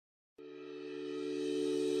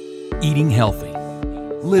Eating healthy,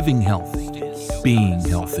 living healthy, being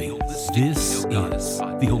healthy. This is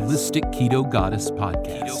the Holistic Keto Goddess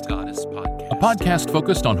Podcast. A podcast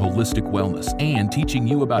focused on holistic wellness and teaching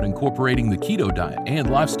you about incorporating the keto diet and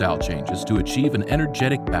lifestyle changes to achieve an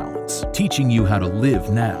energetic balance. Teaching you how to live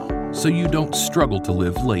now so you don't struggle to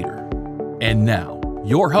live later. And now,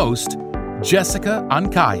 your host, Jessica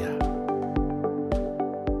Ankaya.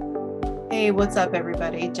 Hey, what's up,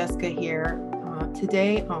 everybody? Jessica here.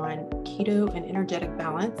 Today on Keto and Energetic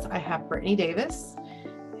Balance, I have Brittany Davis,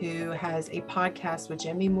 who has a podcast with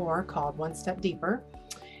Jimmy Moore called One Step Deeper.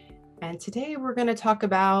 And today we're going to talk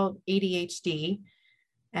about ADHD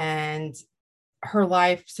and her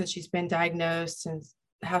life since she's been diagnosed and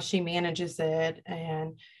how she manages it.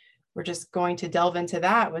 And we're just going to delve into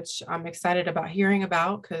that, which I'm excited about hearing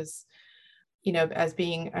about because, you know, as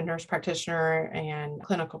being a nurse practitioner and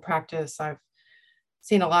clinical practice, I've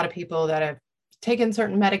seen a lot of people that have taken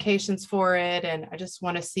certain medications for it. And I just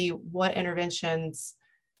want to see what interventions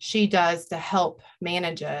she does to help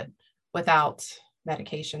manage it without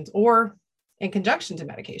medications or in conjunction to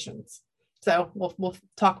medications. So we'll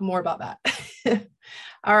talk more about that.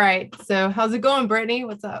 All right. So how's it going, Brittany?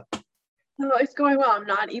 What's up? Oh, it's going well. I'm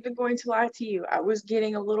not even going to lie to you. I was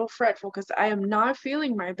getting a little fretful because I am not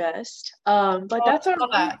feeling my best. But that's all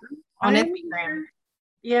right. On Instagram.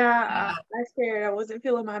 Yeah, I shared I wasn't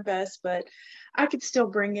feeling my best, but I could still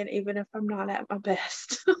bring it even if I'm not at my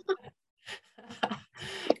best. Good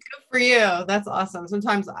for you. That's awesome.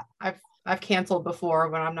 Sometimes I've canceled before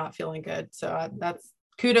when I'm not feeling good. So that's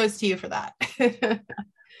kudos to you for that.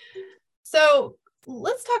 So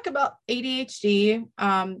let's talk about ADHD.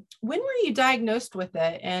 When were you diagnosed with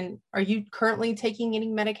it? And are you currently taking any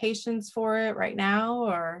medications for it right now?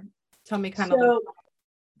 Or tell me kind of.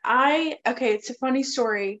 It's a funny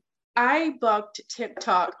story. I bugged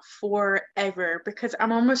TikTok forever because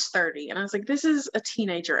I'm almost 30 and I was like, this is a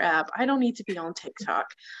teenager app. I don't need to be on TikTok.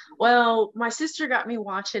 Well, my sister got me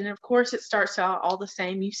watching, and of course it starts out all the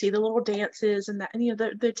same. You see the little dances and that, and you know,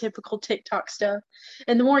 the typical TikTok stuff.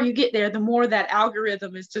 And the more you get there, the more that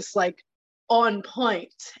algorithm is just like on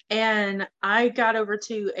point. And I got over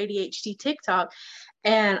to ADHD TikTok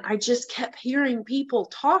and I just kept hearing people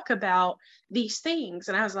talk about these things.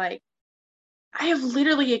 And I was like, I have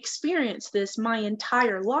literally experienced this my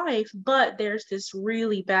entire life, but there's this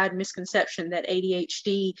really bad misconception that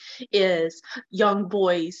ADHD is young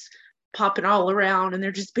boys popping all around and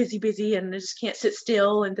they're just busy and they just can't sit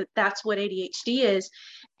still, and that's what ADHD is.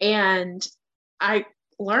 And I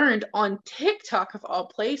learned on TikTok, of all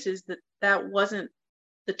places, that wasn't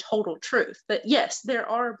the total truth. That yes, there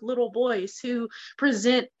are little boys who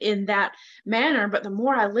present in that manner, but the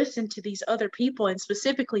more I listened to these other people, and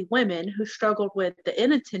specifically women who struggled with the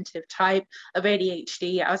inattentive type of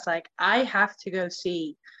ADHD, I was like, I have to go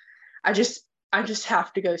see. I just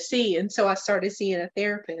have to go see. And so I started seeing a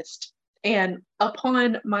therapist. And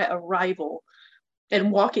upon my arrival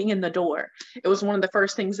and walking in the door, it was one of the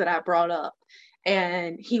first things that I brought up.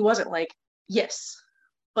 And he wasn't like, yes.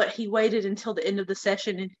 But he waited until the end of the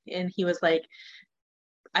session and he was like,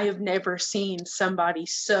 I have never seen somebody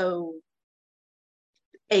so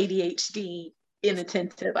ADHD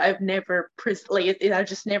inattentive. I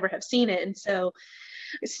just never have seen it. And so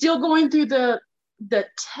still going through the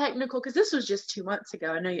technical, because this was just 2 months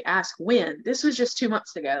ago. I know you asked when. This was just 2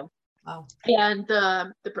 months ago. Wow. And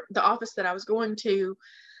the office that I was going to,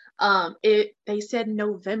 they said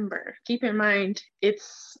November. Keep in mind,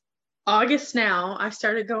 it's August now. I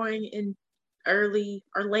started going in early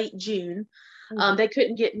or late June. They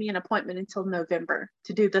couldn't get me an appointment until November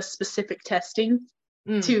to do the specific testing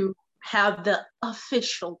to have the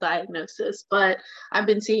official diagnosis. But I've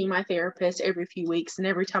been seeing my therapist every few weeks, and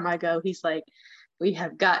every time I go, he's like, we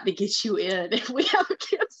have got to get you in if we have a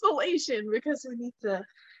cancellation because we need to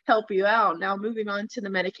help you out. Now, moving on to the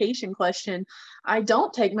medication question, I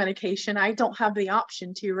don't take medication. I don't have the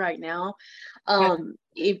option to right now.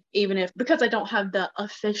 Because I don't have the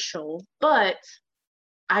official, but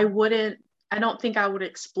I don't think I would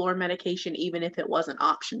explore medication even if it was an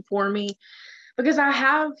option for me, because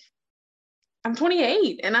I'm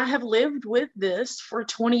 28 and I have lived with this for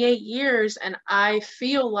 28 years. And I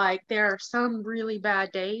feel like there are some really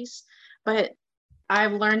bad days, but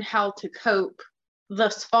I've learned how to cope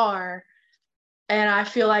thus far. And I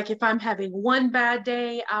feel like if I'm having one bad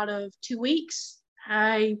day out of 2 weeks,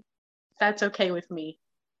 that's okay with me.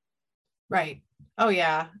 Right. Oh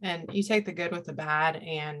yeah. And you take the good with the bad,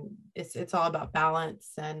 and it's all about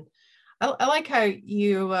balance. And I like how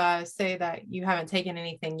you say that you haven't taken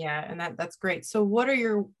anything yet, and that's great. So what are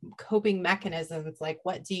your coping mechanisms? Like,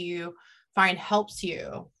 what do you find helps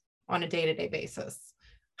you on a day-to-day basis?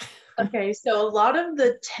 Okay, so a lot of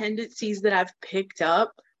the tendencies that I've picked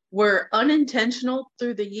up were unintentional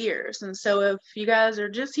through the years. And so if you guys are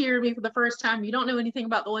just hearing me for the first time, you don't know anything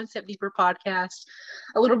about the One Step Deeper podcast,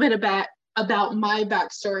 a little bit about my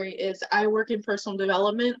backstory is I work in personal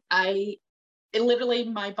development. Literally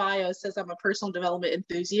my bio says I'm a personal development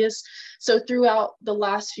enthusiast. So throughout the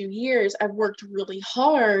last few years, I've worked really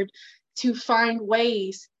hard to find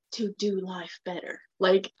ways to do life better.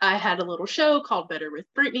 Like I had a little show called Better with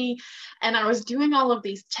Brittany, and I was doing all of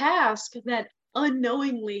these tasks that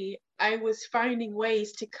unknowingly I was finding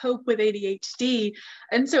ways to cope with ADHD.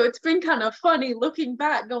 And so it's been kind of funny looking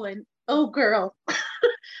back going, oh girl,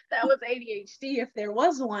 that was ADHD if there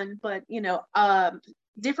was one. But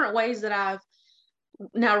different ways that I've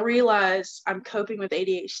now realize I'm coping with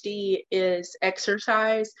ADHD is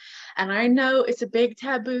exercise. And I know it's a big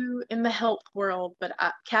taboo in the health world, but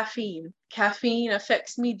caffeine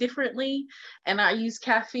affects me differently. And I use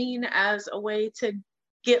caffeine as a way to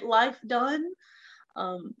get life done.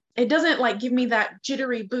 It doesn't like give me that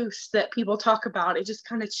jittery boost that people talk about. It just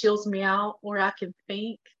kind of chills me out where I can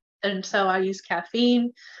think. And so I use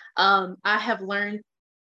caffeine. I have learned,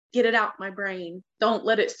 get it out my brain. Don't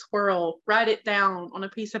let it swirl. Write it down on a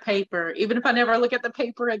piece of paper. Even if I never look at the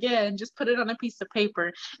paper again, just put it on a piece of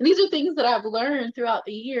paper. And these are things that I've learned throughout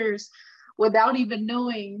the years without even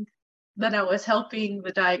knowing that I was helping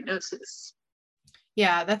the diagnosis.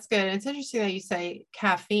 Yeah, that's good. It's interesting that you say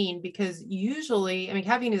caffeine because usually, I mean,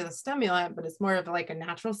 caffeine is a stimulant, but it's more of like a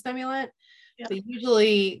natural stimulant. Yeah. But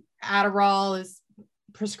usually Adderall is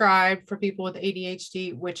prescribed for people with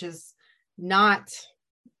ADHD, which is not,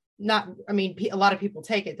 I mean, a lot of people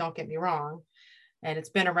take it, don't get me wrong. And it's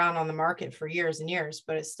been around on the market for years and years,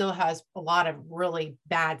 but it still has a lot of really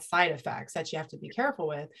bad side effects that you have to be careful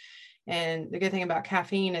with. And the good thing about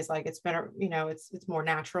caffeine is like, it's been, it's more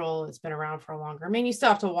natural. It's been around for longer. I mean, you still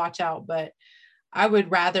have to watch out, but I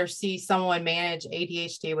would rather see someone manage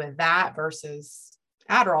ADHD with that versus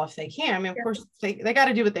Adderall if they can. I mean, of course they got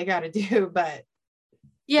to do what they got to do, but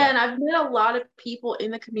yeah, and I've met a lot of people in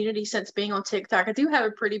the community since being on TikTok. I do have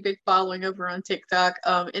a pretty big following over on TikTok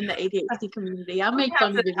in the ADHD community. I make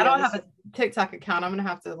funny videos. I don't have a TikTok account. I'm going to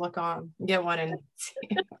have to look on, get one and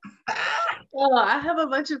see. Well, I have a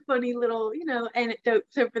bunch of funny little,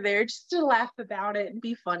 anecdotes over there just to laugh about it and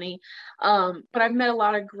be funny. But I've met a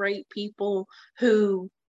lot of great people who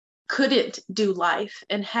couldn't do life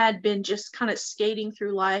and had been just kind of skating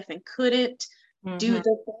through life and couldn't do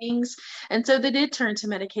the things. And so they did turn to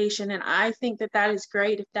medication. And I think that is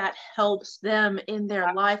great if that helps them in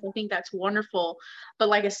their life. I think that's wonderful. But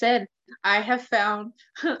like I said, I have found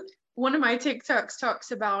one of my TikToks talks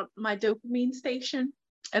about my dopamine station.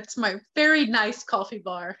 It's my very nice coffee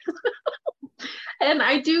bar. And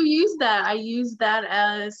I do use that. I use that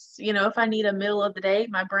as, if I need a middle of the day,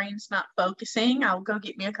 my brain's not focusing, I'll go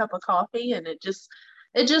get me a cup of coffee and it just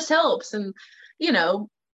helps. And,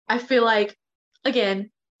 I feel like, again,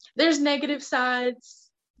 there's negative sides,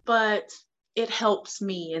 but it helps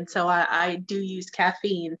me. And so I do use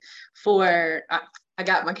caffeine I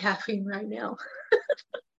got my caffeine right now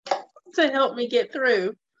to help me get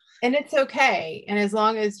through. And it's okay. And as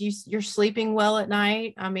long as you're sleeping well at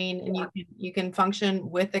night, I mean, and you can function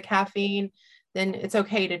with the caffeine, then it's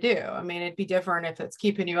okay to do. I mean, it'd be different if it's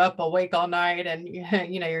keeping you up awake all night and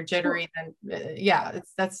you're jittery, then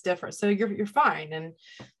that's different. So you're fine. And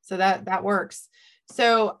so that works.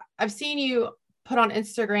 So I've seen you put on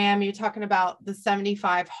Instagram, you're talking about the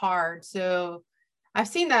 75 hard. So I've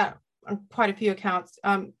seen that on quite a few accounts.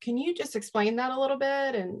 Can you just explain that a little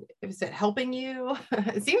bit? And is it helping you?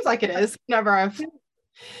 It seems like it is.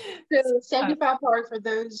 So 75 Hard, for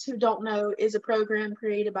those who don't know, is a program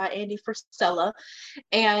created by Andy Frisella,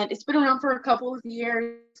 and it's been around for a couple of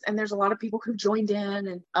years, and there's a lot of people who joined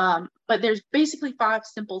in, and but there's basically 5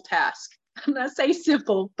 simple tasks. And I say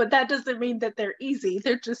simple, but that doesn't mean that they're easy.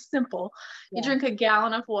 They're just simple. You drink a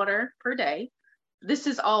gallon of water per day. This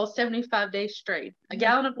is all 75 days straight. A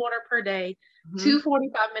gallon of water per day, 2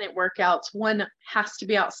 45-minute workouts. One has to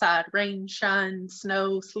be outside. Rain, shine,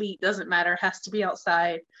 snow, sleet, doesn't matter. Has to be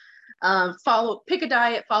outside. Pick a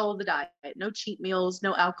diet, follow the diet. No cheat meals,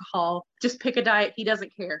 no alcohol. Just pick a diet. He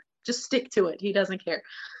doesn't care. Just stick to it. He doesn't care.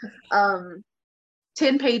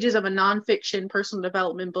 10 pages of a nonfiction personal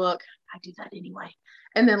development book. I do that anyway.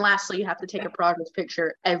 And then lastly, you have to take a progress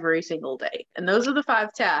picture every single day. And those are the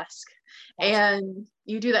 5 tasks. And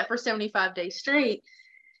you do that for 75 days straight.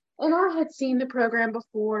 And I had seen the program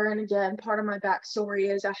before. And again, part of my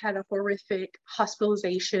backstory is I had a horrific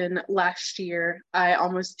hospitalization last year. I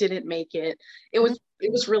almost didn't make it. It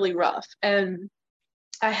was really rough. And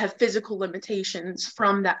I have physical limitations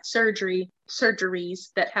from that surgeries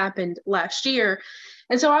that happened last year.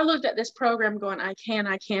 And so I looked at this program going, I can't.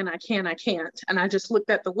 And I just looked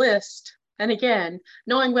at the list. And again,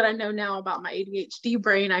 knowing what I know now about my ADHD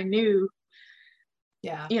brain, I knew,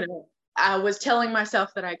 I was telling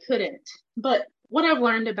myself that I couldn't. But what I've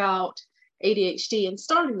learned about ADHD and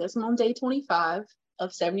starting this, I'm on day 25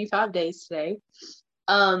 of 75 days today.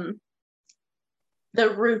 The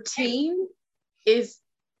routine is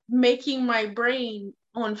making my brain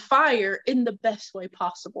on fire in the best way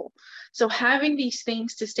possible. So having these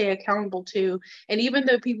things to stay accountable to, and even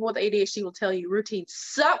though people with ADHD will tell you routines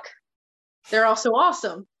suck, they're also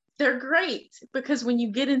awesome. They're great, because when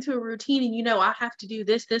you get into a routine and I have to do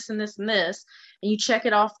this, this, and this, and this, and you check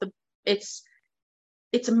it off, it's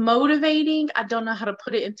motivating. I don't know how to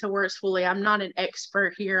put it into words fully. I'm not an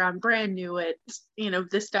expert here. I'm brand new at,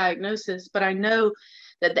 this diagnosis, but I know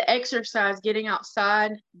that the exercise, getting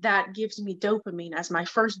outside, that gives me dopamine as my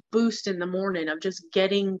first boost in the morning of just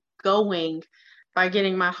getting going by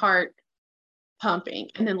getting my heart pumping.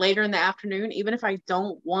 And then later in the afternoon, even if I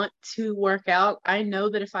don't want to work out, I know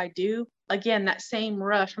that if I do, again, that same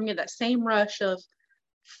rush, I'm gonna get that same rush of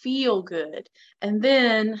feel good. And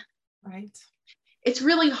then it's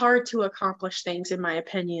really hard to accomplish things, in my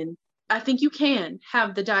opinion. I think you can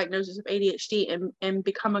have the diagnosis of ADHD and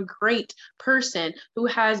become a great person who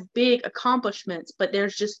has big accomplishments, but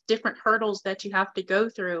there's just different hurdles that you have to go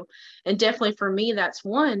through. And definitely for me, that's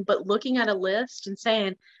one. But looking at a list and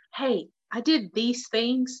saying, hey, I did these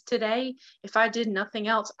things today. If I did nothing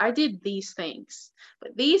else, I did these things.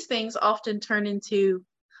 But these things often turn into,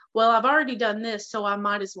 well, I've already done this, so I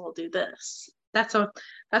might as well do this. That's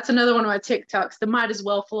another one of my TikToks, the might as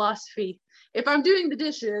well philosophy. If I'm doing the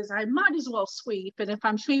dishes, I might as well sweep. And if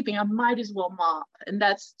I'm sweeping, I might as well mop. And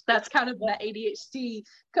that's kind of the ADHD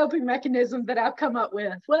coping mechanism that I've come up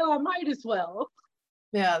with. Well, I might as well.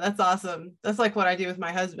 Yeah, that's awesome. That's like what I do with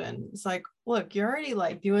my husband. It's like, look, you're already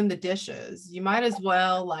like doing the dishes. You might as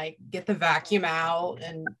well like get the vacuum out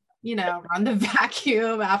and, run the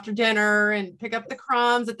vacuum after dinner and pick up the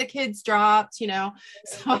crumbs that the kids dropped,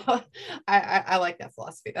 So I like that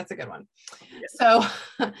philosophy. That's a good one.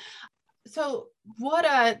 So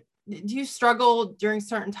what, do you struggle during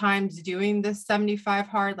certain times doing this 75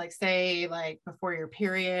 hard, like say like before your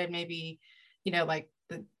period, maybe, like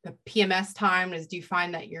the PMS time do you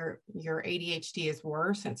find that your ADHD is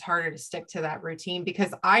worse and it's harder to stick to that routine?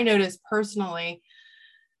 Because I noticed personally,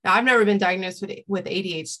 now I've never been diagnosed with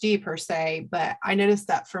ADHD per se, but I noticed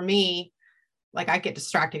that for me, like I get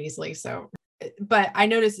distracted easily. But I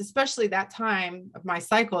noticed, especially that time of my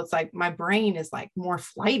cycle, it's like my brain is like more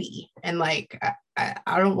flighty and like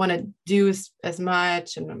I don't want to do as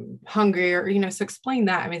much and I'm hungry or, so explain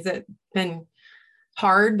that. I mean, has it been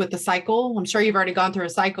hard with the cycle? I'm sure you've already gone through a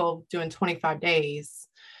cycle doing 25 days.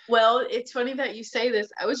 Well, it's funny that you say this.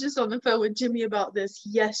 I was just on the phone with Jimmy about this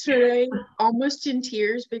yesterday, almost in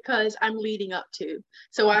tears, because I'm leading up to.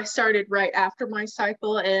 So I started right after my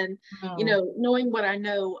cycle and, knowing what I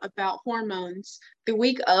know about hormones, the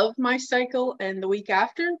week of my cycle and the week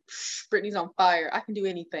after, Brittany's on fire. I can do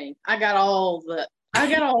anything. I got all the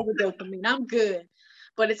dopamine. I'm good.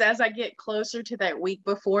 But it's as I get closer to that week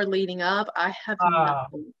before leading up, I have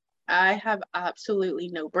nothing. I have absolutely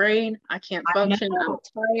no brain. I can't function. I'm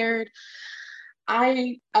tired.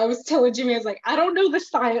 I was telling Jimmy, I was like, I don't know the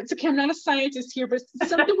science. Okay, I'm not a scientist here, but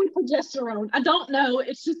something with progesterone. I don't know.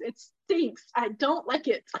 It's just, it stinks. I don't like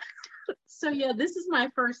it. So yeah, this is my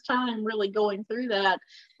first time really going through that.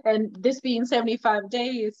 And this being 75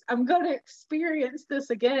 days, I'm going to experience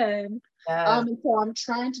this again. And so I'm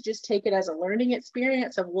trying to just take it as a learning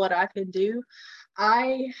experience of what I can do.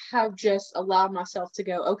 I have just allowed myself to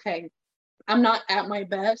go, okay, I'm not at my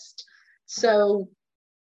best, so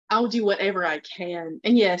I'll do whatever I can.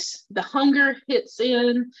 And yes, the hunger hits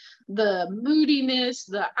in, the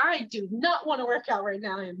moodiness, I do not want to work out right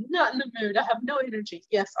now. I'm not in the mood. I have no energy.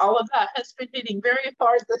 Yes, all of that has been hitting very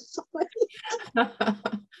hard this week.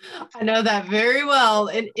 I know that very well.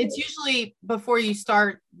 And it's usually before you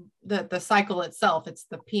start the cycle itself. It's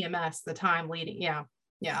the PMS, the time leading. Yeah.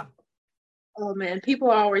 Oh man,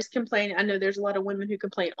 people are always complaining. I know there's a lot of women who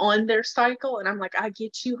complain on their cycle, and I'm like, I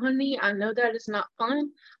get you, honey. I know that it's not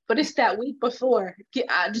fun, but it's that week before.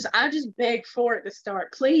 I just beg for it to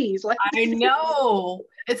start, please. Like, I know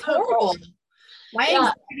it's horrible. My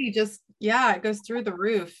anxiety just, it goes through the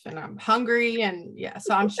roof, and I'm hungry, and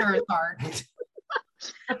so I'm sure it's hard.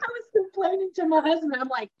 I was complaining to my husband. I'm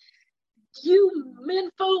like, you men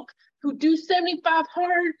folk who do 75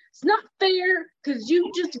 hard, it's not fair because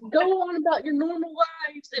you just go on about your normal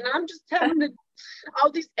lives and I'm just having to,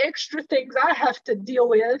 all these extra things I have to deal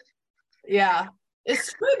with. Yeah,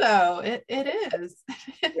 it's true though. It is.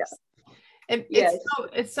 Yeah.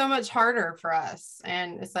 It's so much harder for us,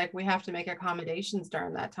 and it's like we have to make accommodations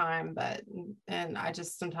during that time. And I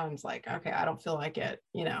just sometimes like, okay, I don't feel like it,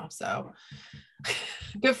 so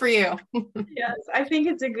good for you. Yes, I think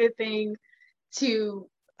it's a good thing to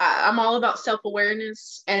I'm all about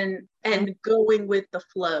self-awareness and going with the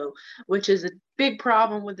flow, which is a big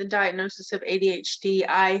problem with the diagnosis of ADHD.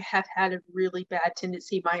 I have had a really bad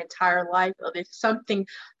tendency my entire life of if something,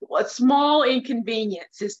 a small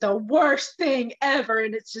inconvenience is the worst thing ever,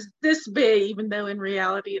 and it's just this big, even though in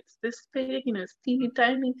reality it's this big, it's teeny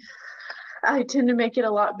tiny. I tend to make it a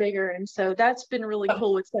lot bigger. And so that's been really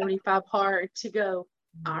cool with 75 hard to go,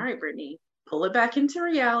 all right, Brittany, pull it back into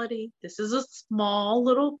reality. This is a small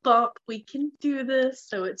little bump. We can do this.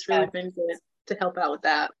 So it's really been good to help out with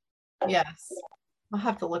that. Yes. I'll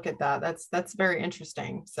have to look at that. That's very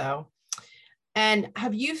interesting. So, and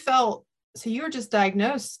have you felt, so you were just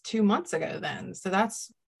diagnosed 2 months ago then, so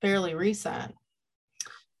that's fairly recent.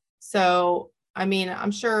 So, I mean,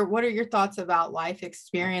 I'm sure, what are your thoughts about life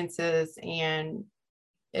experiences and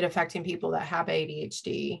it affecting people that have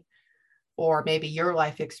ADHD? Or maybe your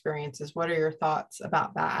life experiences? What are your thoughts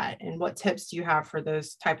about that? And what tips do you have for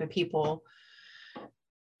those type of people,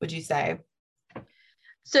 would you say?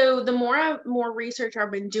 So the more research I've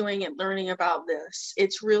been doing and learning about this,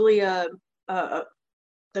 it's really the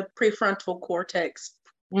prefrontal cortex.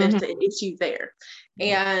 There's the issue there.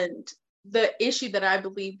 And the issue that I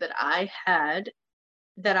believe that I had,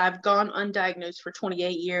 that I've gone undiagnosed for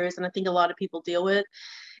 28 years, and I think a lot of people deal with,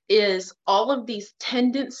 is all of these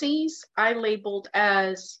tendencies I labeled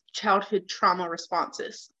as childhood trauma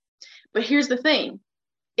responses. But here's the thing,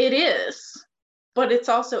 it is, but it's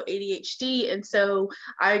also ADHD. And so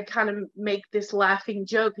I kind of make this laughing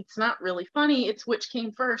joke. It's not really funny. It's which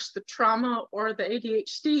came first, the trauma or the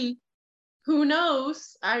ADHD? Who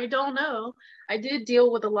knows? I don't know. I did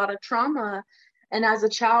deal with a lot of trauma. And as a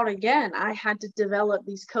child, again, I had to develop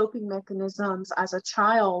these coping mechanisms as a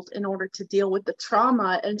child in order to deal with the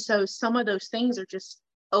trauma. And so some of those things are just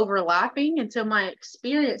overlapping. And so my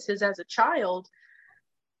experiences as a child,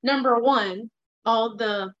 number one, all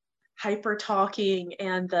the hyper talking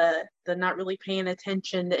and the not really paying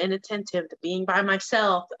attention, the inattentive, the being by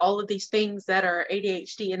myself, all of these things that are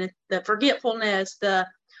ADHD, and the forgetfulness,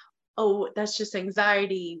 oh, that's just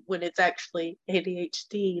anxiety when it's actually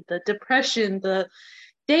ADHD, the depression, the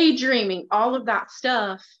daydreaming, all of that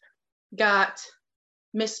stuff got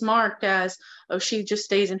mismarked as, oh, she just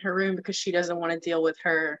stays in her room because she doesn't want to deal with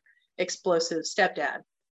her explosive stepdad,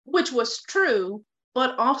 which was true,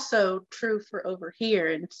 but also true for over here.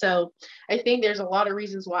 And so I think there's a lot of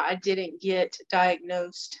reasons why I didn't get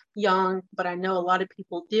diagnosed young, but I know a lot of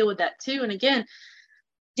people deal with that too. And again,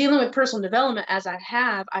 dealing with personal development as I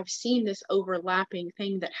have, I've seen this overlapping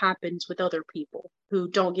thing that happens with other people who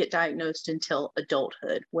don't get diagnosed until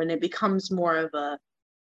adulthood, when it becomes more of a,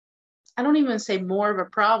 I don't even say more of a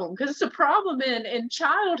problem, because it's a problem in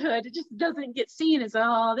childhood. It just doesn't get seen as,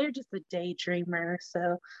 oh, they're just a daydreamer.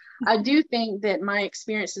 So I do think that my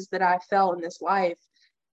experiences that I felt in this life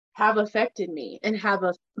have affected me and have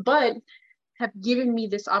given me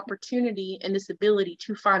this opportunity and this ability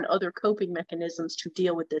to find other coping mechanisms to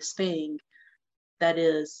deal with this thing that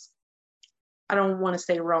is, I don't want to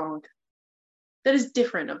say wrong, that is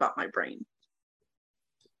different about my brain.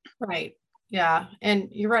 Right. Yeah. And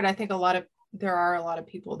you're right. I think there are a lot of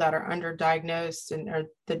people that are underdiagnosed, and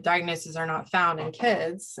the diagnoses are not found in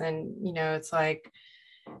kids. And, it's like,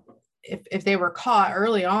 if they were caught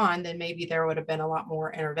early on, then maybe there would have been a lot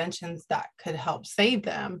more interventions that could help save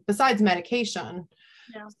them besides medication.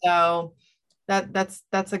 Yeah. So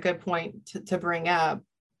that's a good point to bring up.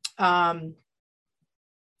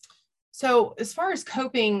 So as far as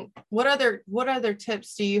coping, what other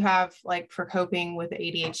tips do you have, like, for coping with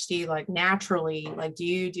ADHD, like naturally? Like, do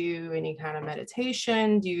you do any kind of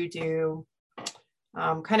meditation? Do you do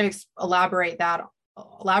kind of elaborate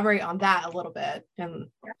on that a little bit? And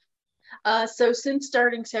so since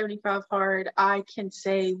starting 75 hard, I can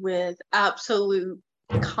say with absolute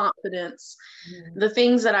confidence, the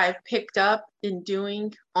things that I've picked up in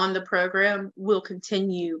doing on the program will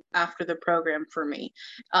continue after the program for me.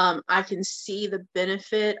 I can see the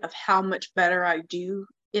benefit of how much better I do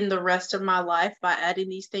in the rest of my life by adding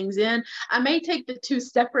these things in. I may take the 2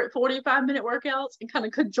 separate 45-minute workouts and kind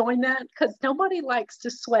of conjoin that, because nobody likes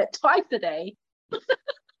to sweat twice a day.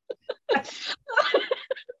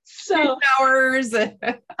 So hours.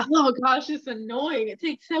 oh gosh, it's annoying. It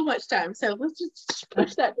takes so much time. So let's just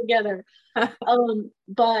push that together.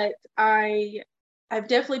 But I've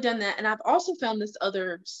definitely done that. And I've also found this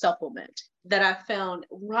other supplement that I found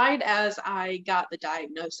right as I got the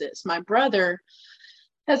diagnosis. My brother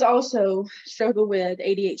has also struggled with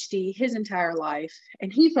ADHD his entire life.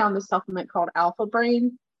 And he found this supplement called Alpha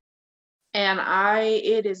Brain. And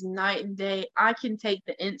it is night and day. I can take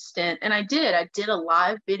the instant. And I did a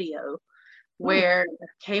live video where I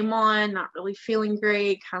came on, not really feeling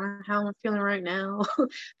great, kind of how I'm feeling right now.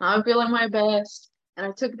 Not feeling my best. And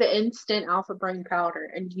I took the instant Alpha Brain powder,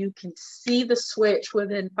 and you can see the switch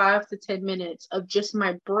within 5 to 10 minutes of just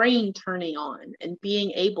my brain turning on and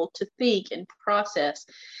being able to think and process,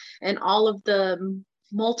 and all of the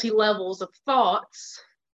multi levels of thoughts,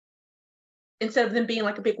 instead of them being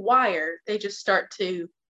like a big wire, they just start to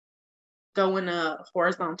go in a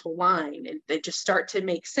horizontal line, and they just start to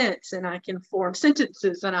make sense, and I can form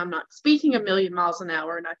sentences, and I'm not speaking a million miles an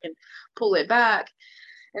hour, and I can pull it back.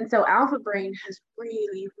 And so Alpha Brain has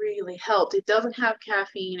really, really helped. It doesn't have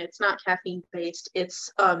caffeine. It's not caffeine based. It's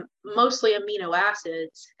mostly amino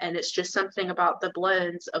acids. And it's just something about the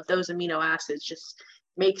blends of those amino acids just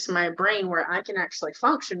makes my brain where I can actually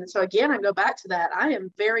function. And so again, I go back to that. I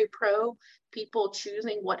am very pro people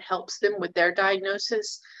choosing what helps them with their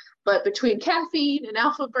diagnosis. But between caffeine and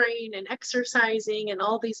Alpha Brain and exercising and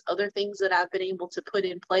all these other things that I've been able to put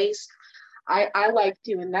in place, I like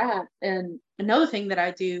doing that. And another thing that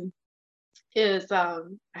I do is I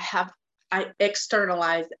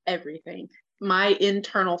externalize everything, my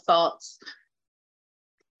internal thoughts.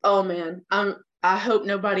 Oh man, I hope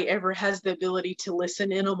nobody ever has the ability to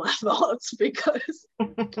listen in on my thoughts, because do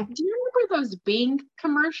you remember those Bing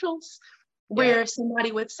commercials where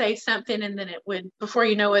somebody would say something and then it would, before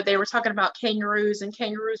you know it, they were talking about kangaroos, and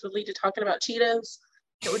kangaroos would lead to talking about Cheetos?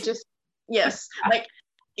 It would just, yes, like,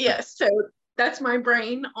 yes. So that's my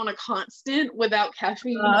brain on a constant without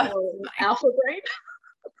caffeine or Alpha Brain.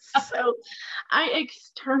 So I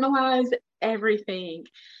externalize everything.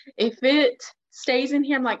 If it stays in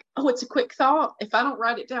here, I'm like, oh, it's a quick thought. If I don't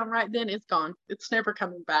write it down right then, it's gone. It's never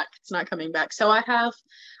coming back. It's not coming back. So I have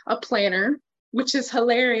a planner, which is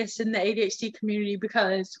hilarious in the ADHD community,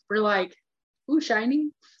 because we're like, ooh,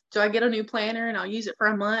 shiny. So I get a new planner and I'll use it for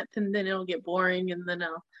a month, and then it'll get boring, and then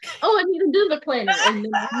I need to do the planner, and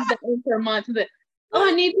then I'll use that one for a month, and then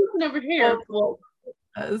I need this one over here. Well,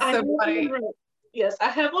 that's so funny. Yes, I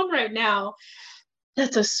have one right now.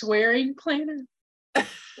 That's a swearing planner.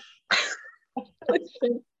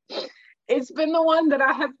 It's been the one that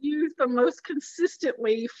I have used the most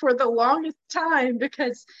consistently for the longest time,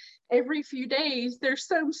 because every few days there's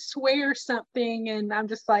some swear something, and I'm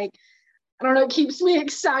just like, I don't know, it keeps me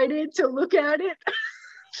excited to look at it.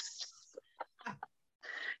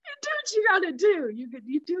 You do what you gotta do.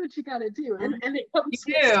 You do what you gotta do. And it comes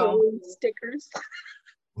with stickers.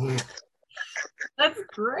 That's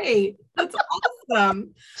great. That's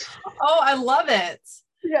awesome. Oh, I love it.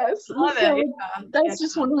 Yes. Love it. Yeah. That's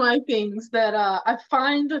just one of my things that I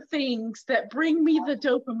find the things that bring me the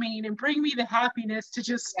dopamine and bring me the happiness to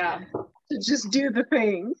just do the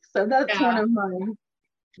thing. So that's one of mine.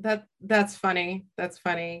 That's funny. That's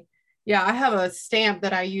funny. Yeah, I have a stamp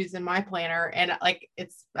that I use in my planner, and like,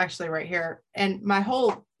 it's actually right here. And my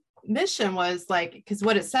whole mission was like, because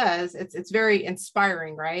what it says, it's very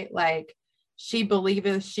inspiring, right? Like, she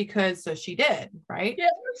believed she could, so she did, right?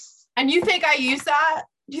 Yes. And you think I use that?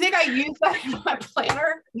 Do you think I use that in my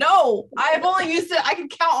planner? No, I've only used it. I can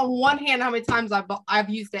count on one hand how many times I've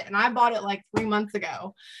used it, and I bought it like 3 months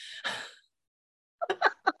ago.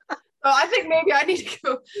 So I think maybe I need to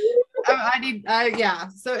go.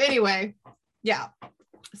 So anyway, yeah.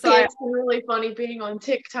 So it's really funny being on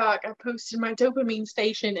TikTok. I posted my dopamine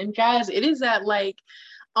station, and guys, it is at like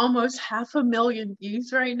almost 500,000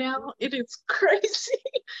 views right now. It is crazy.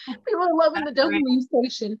 People are loving the dopamine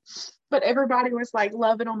station, but everybody was like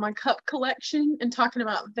loving on my cup collection and talking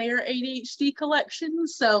about their ADHD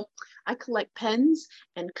collections. So I collect pens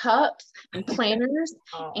and cups and planners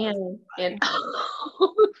and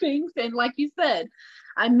all the things. And like you said,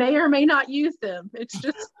 I may or may not use them. It's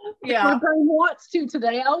just, if my brain wants to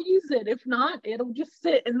today, I'll use it. If not, it'll just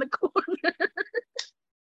sit in the corner.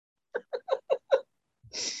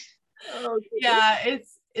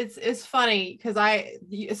 It's funny, because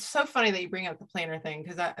it's so funny that you bring up the planner thing,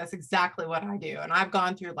 because that's exactly what I do. And I've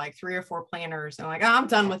gone through like 3 or 4 planners, and like, I'm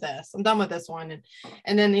done with this. I'm done with this one.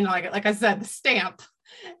 And then, like I said, the stamp.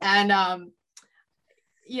 And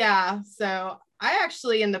so I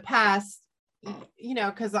actually in the past, you know,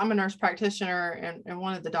 because I'm a nurse practitioner, and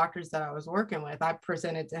one of the doctors that I was working with, I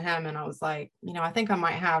presented to him and I was like, you know, I think I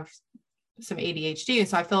might have some ADHD. And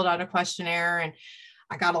so I filled out a questionnaire and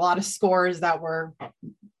I got a lot of scores that were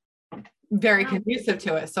very conducive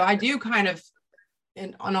to it. So I do kind of,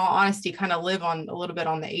 in all honesty, kind of live on a little bit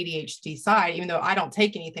on the ADHD side, even though I don't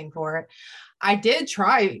take anything for it. I did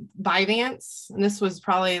try Vyvanse, and this was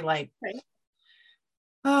probably like,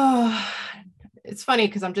 oh, it's funny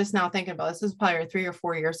because I'm just now thinking about this. This was probably 3 or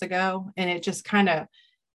 4 years ago, and it just kind of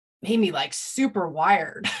made me like super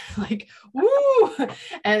wired, like, woo.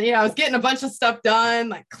 And, you know, I was getting a bunch of stuff done,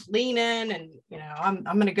 like cleaning, and, you know, I'm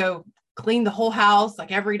going to go clean the whole house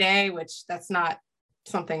like every day, which that's not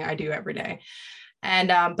something I do every day. And,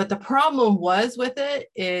 but the problem was with it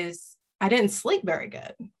is I didn't sleep very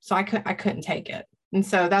good. So I couldn't take it. And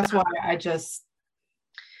so that's why I just,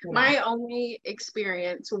 you know. My only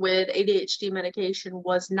experience with ADHD medication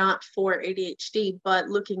was not for ADHD, but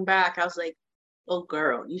looking back, I was like, oh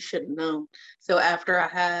girl, you should have known. So after I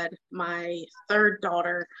had my third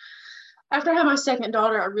daughter, after I had my second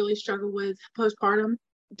daughter, I really struggled with postpartum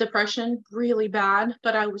depression really bad,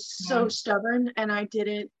 but I was so stubborn and I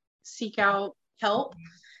didn't seek out help.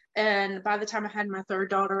 And by the time I had my third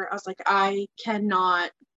daughter, I was like, I cannot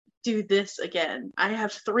do this again. I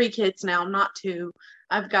have 3 kids now, not 2.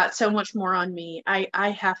 I've got so much more on me. I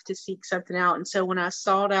have to seek something out. And so when I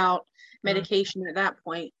sought out medication at that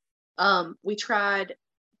point, we tried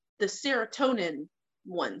the serotonin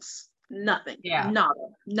ones. Nothing.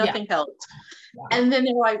 Nothing helped. Yeah. And then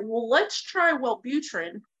they're like, well, let's try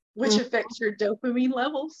Wellbutrin, which affects your dopamine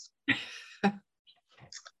levels.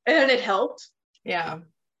 And it helped. Yeah.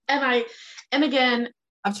 And again,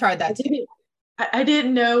 I've tried that too. I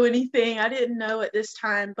didn't know anything. I didn't know at this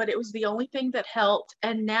time, but it was the only thing that helped.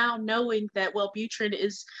 And now knowing that Wellbutrin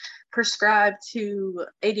is prescribed to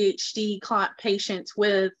ADHD patients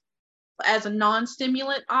as a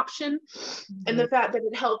non-stimulant option, and the fact that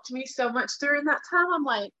it helped me so much during that time, I'm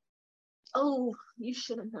like, oh, you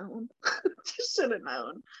should have known. You should have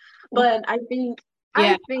known. But I think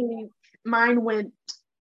mine went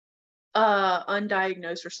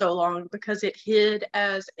undiagnosed for so long because it hid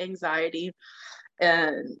as anxiety,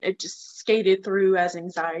 and it just skated through as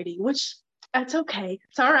anxiety, which that's okay.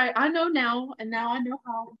 It's all right. I know now, and now I know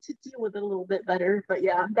how to deal with it a little bit better. But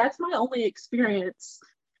yeah, that's my only experience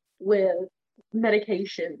with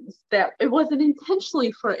medications. That it wasn't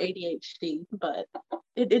intentionally for ADHD, but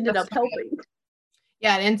it ended up helping.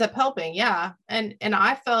 Yeah, it ends up helping. Yeah. And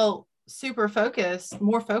I felt more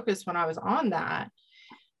focused when I was on that.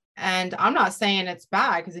 And I'm not saying it's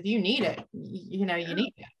bad, because if you need it, you know, you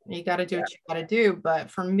need it. You got to do what you got to do.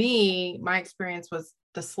 But for me, my experience was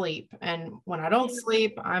the sleep. And when I don't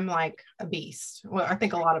sleep, I'm like a beast. Well, I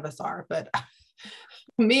think a lot of us are, but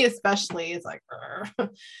me especially is like,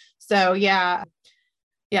 so yeah,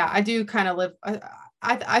 I do kind of live.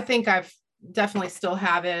 I think I've definitely still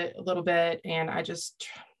have it a little bit. And I just,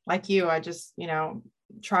 like you, I just, you know,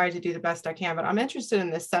 try to do the best I can, but I'm interested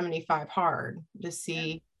in this 75 hard to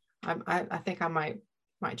see. I think I might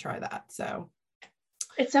try that. So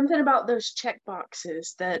it's something about those check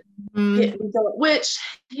boxes that get me going, which,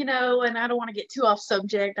 you know, and I don't want to get too off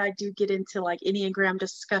subject. I do get into like Enneagram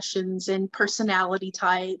discussions and personality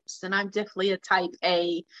types, and I'm definitely a type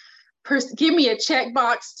A person. Give me a check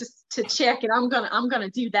box to check, and I'm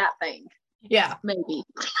gonna do that thing. Yeah, maybe.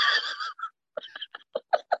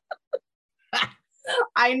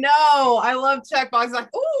 I know. I love check boxes. Like,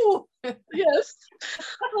 ooh, yes.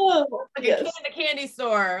 Oh, like a candy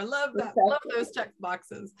store. I love that. Exactly. Love those check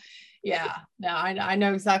boxes. Yeah. No, I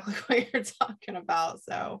know exactly what you're talking about.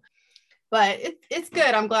 So, but it's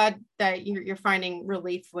good. I'm glad that you're finding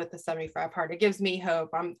relief with the 75 hard. It gives me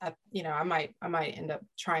hope. I might end up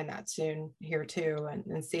trying that soon here too,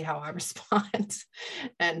 and see how I respond.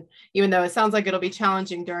 And even though it sounds like it'll be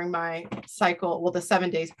challenging during my cycle, well, the 7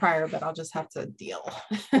 days prior, but I'll just have to deal.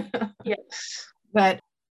 Yes. But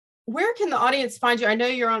where can the audience find you? I know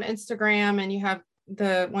you're on Instagram and you have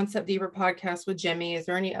the One Step Deeper podcast with Jimmy. Is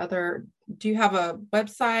there do you have a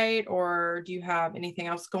website, or do you have anything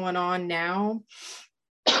else going on now?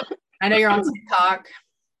 I know you're on TikTok.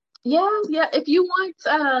 Yeah. If you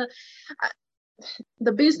want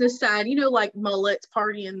the business side, you know, like mullets,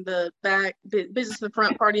 party in the back, business in the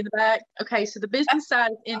front, party in the back. Okay, so the business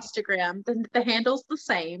side is Instagram. The handle's the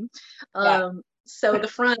same. So the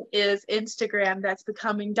front is Instagram, that's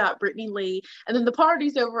becoming.BrittanyLee. And then the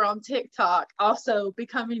party's over on TikTok, also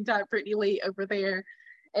becoming.BrittanyLee over there.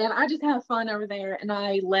 And I just have fun over there, and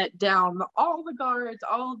I let down all the guards,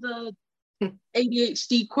 all the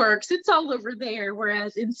ADHD quirks. It's all over there.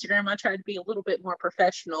 Whereas Instagram, I try to be a little bit more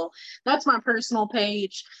professional. That's my personal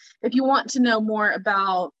page. If you want to know more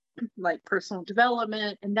about like personal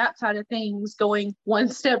development and that side of things, going one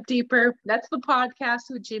step deeper, that's the podcast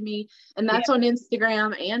with Jimmy, and that's on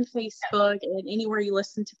Instagram and Facebook and anywhere you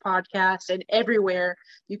listen to podcasts, and everywhere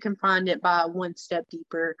you can find it by One Step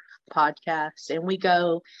Deeper podcast. And we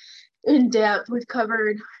go in depth. We've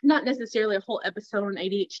covered not necessarily a whole episode on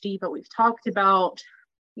ADHD, but we've talked about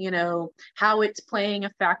how it's playing a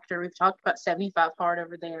factor. We've talked about 75 hard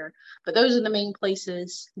over there, but those are the main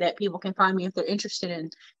places that people can find me if they're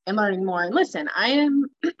interested in learning more. And listen, I am,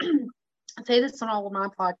 I say this on all of my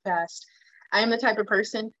podcasts, I am the type of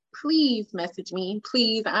person, please message me,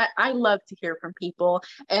 please. I love to hear from people,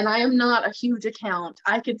 and I am not a huge account.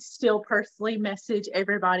 I could still personally message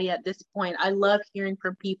everybody at this point. I love hearing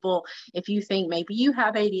from people. If you think maybe you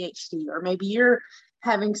have ADHD or maybe you're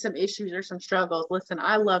having some issues or some struggles, listen,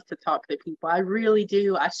 I love to talk to people. I really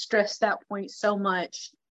do. I stress that point so much.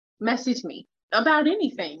 Message me about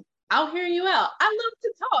anything. I'll hear you out. I love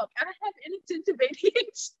to talk. I have inattentive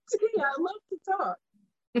ADHD. I love to talk.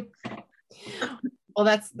 Well,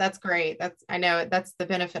 that's great. I know that's the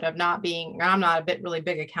benefit of not being, I'm not a really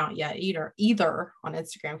big account yet either on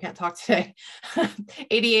Instagram. Can't talk today.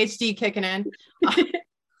 ADHD kicking in.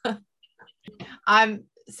 I'm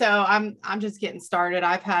just getting started.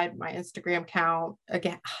 I've had my Instagram account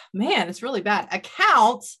again. Man, it's really bad.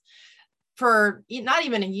 Account for not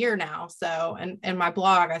even a year now. So, and my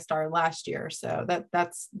blog I started last year. So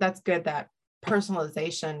that's good. That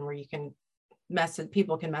personalization where you can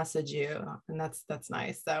people can message you, and that's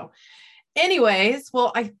nice. So anyways,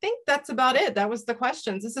 well, I think that's about it. That was the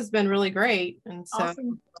questions. This has been really great. And so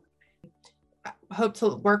awesome. I hope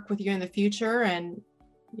to work with you in the future. And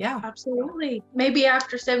yeah, absolutely. Maybe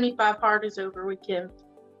after 75 hard is over, we can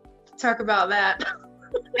talk about that.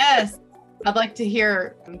 Yes. I'd like to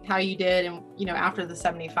hear how you did, and after the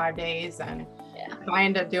 75 days, and if I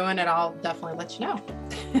end up doing it, I'll definitely let you know.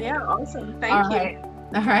 Yeah. Awesome. Thank you. Right.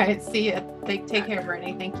 All right. See you. Take care,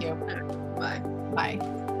 Brittany. Thank you. Bye. Bye.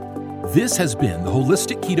 This has been the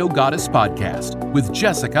Holistic Keto Goddess Podcast with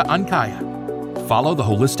Jessica Ankaya. Follow the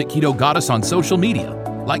Holistic Keto Goddess on social media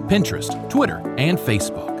like Pinterest, Twitter, and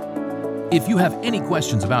Facebook. If you have any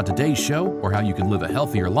questions about today's show or how you can live a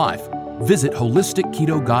healthier life, visit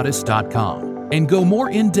holisticketogoddess.com and go more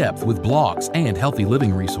in depth with blogs and healthy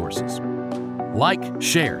living resources. Like,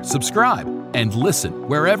 share, subscribe, and listen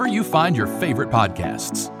wherever you find your favorite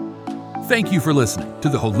podcasts. Thank you for listening to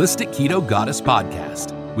the Holistic Keto Goddess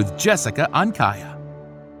Podcast with Jessica Ankaya.